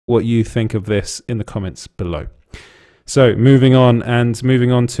what you think of this in the comments below. So moving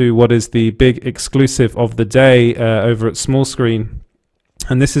on to what is the big exclusive of the day over at Small Screen.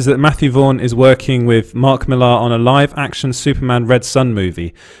 And this is that Matthew Vaughn is working with Mark Millar on a live-action Superman Red Sun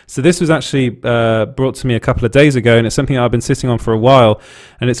movie. So this was actually brought to me a couple of days ago, and it's something I've been sitting on for a while.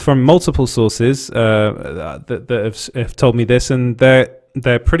 And it's from multiple sources that have told me this, and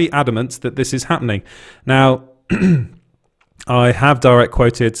they're pretty adamant that this is happening. Now, I have direct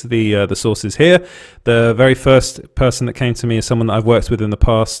quoted the sources here. The very first person that came to me is someone that I've worked with in the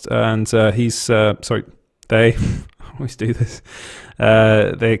past, and they always do this.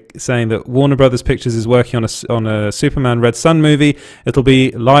 They're saying that Warner Brothers Pictures is working on a Superman Red Sun movie. It'll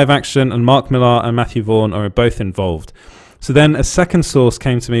be live action, and Mark Millar and Matthew Vaughn are both involved. So then a second source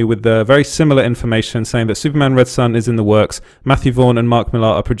came to me with very similar information, saying that Superman Red Sun is in the works. Matthew Vaughn and Mark Millar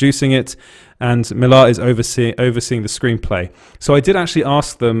are producing it, and Millar is overseeing the screenplay. So I did actually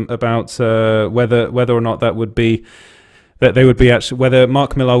ask them about whether or not that would be. That they would be actually, whether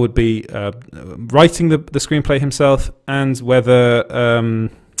Mark Millar would be writing the screenplay himself, and whether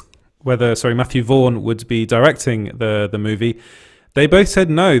Matthew Vaughn would be directing the movie. They both said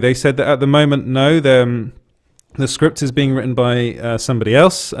no. They said that at the moment, no. The script is being written by somebody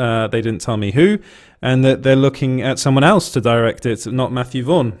else. They didn't tell me who, and that they're looking at someone else to direct it, not Matthew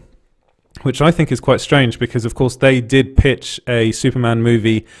Vaughn, which I think is quite strange because, of course, they did pitch a Superman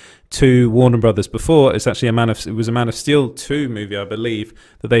movie to Warner Brothers before. It's actually it was a Man of Steel 2 movie, I believe,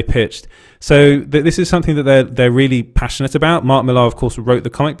 that they pitched. So this is something that they're really passionate about. Mark Millar, of course, wrote the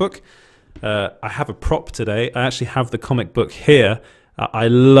comic book. I have a prop today. I actually have the comic book here. I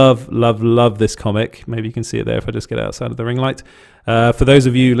love this comic. Maybe you can see it there if I just get outside of the ring light. For those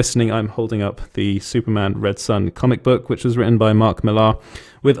of you listening, I'm holding up the Superman Red Sun comic book, which was written by Mark Millar,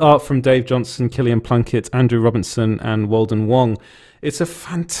 with art from Dave Johnson, Killian Plunkett, Andrew Robinson, and Walden Wong. It's a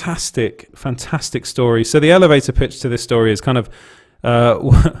fantastic story. So the elevator pitch to this story is kind of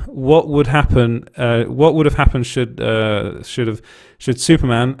what would happen. What would have happened should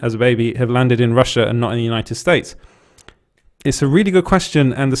Superman as a baby have landed in Russia and not in the United States? It's a really good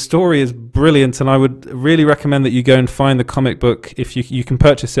question, and the story is brilliant. And I would really recommend that you go and find the comic book. If you can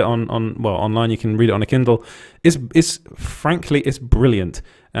purchase it online, you can read it on a Kindle. Frankly, it's brilliant.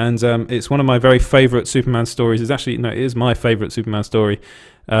 And it's one of my very favourite Superman stories. It is my favourite Superman story.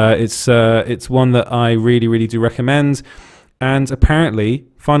 It's one that I really do recommend. And apparently,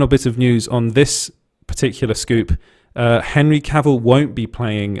 final bit of news on this particular scoop: Henry Cavill won't be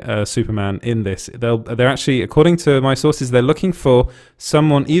playing Superman in this. They're actually, according to my sources, they're looking for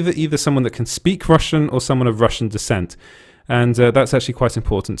someone, either someone that can speak Russian or someone of Russian descent. And that's actually quite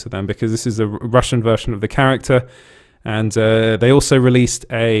important to them because this is a Russian version of the character. And they also released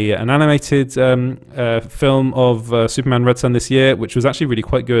an animated film of Superman Red Sun this year, which was actually really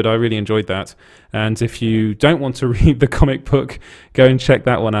quite good. I really enjoyed that. And if you don't want to read the comic book, go and check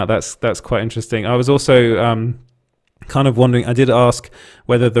that one out. That's quite interesting. I was also kind of wondering, I did ask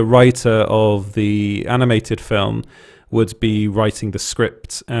whether the writer of the animated film would be writing the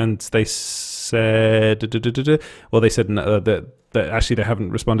script, and they said, well, they said that actually they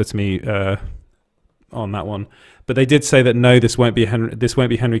haven't responded to me on that one. But they did say that no, this won't be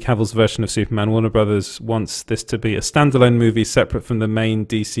Henry Cavill's version of Superman. Warner Brothers wants this to be a standalone movie separate from the main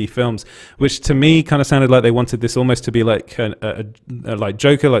DC films, which to me kind of sounded like they wanted this almost to be like like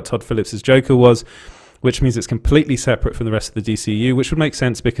Joker, like Todd Phillips' Joker was, which means it's completely separate from the rest of the DCU, which would make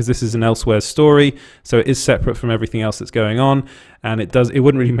sense because this is an Elsewhere story, so it is separate from everything else that's going on, and it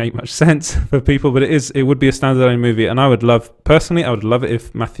wouldn't really make much sense for people, but it would be a standalone movie, and I would love it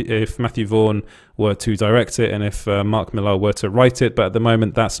if Matthew Vaughn were to direct it and if Mark Millar were to write it, but at the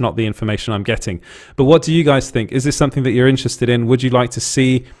moment that's not the information I'm getting. But what do you guys think? Is this something that you're interested in? Would you like to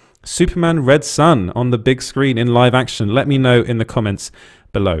see Superman Red Sun on the big screen in live action? Let me know in the comments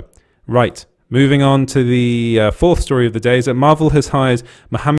below. Right. Moving on to the fourth story of the day is that Marvel has hired Mohammed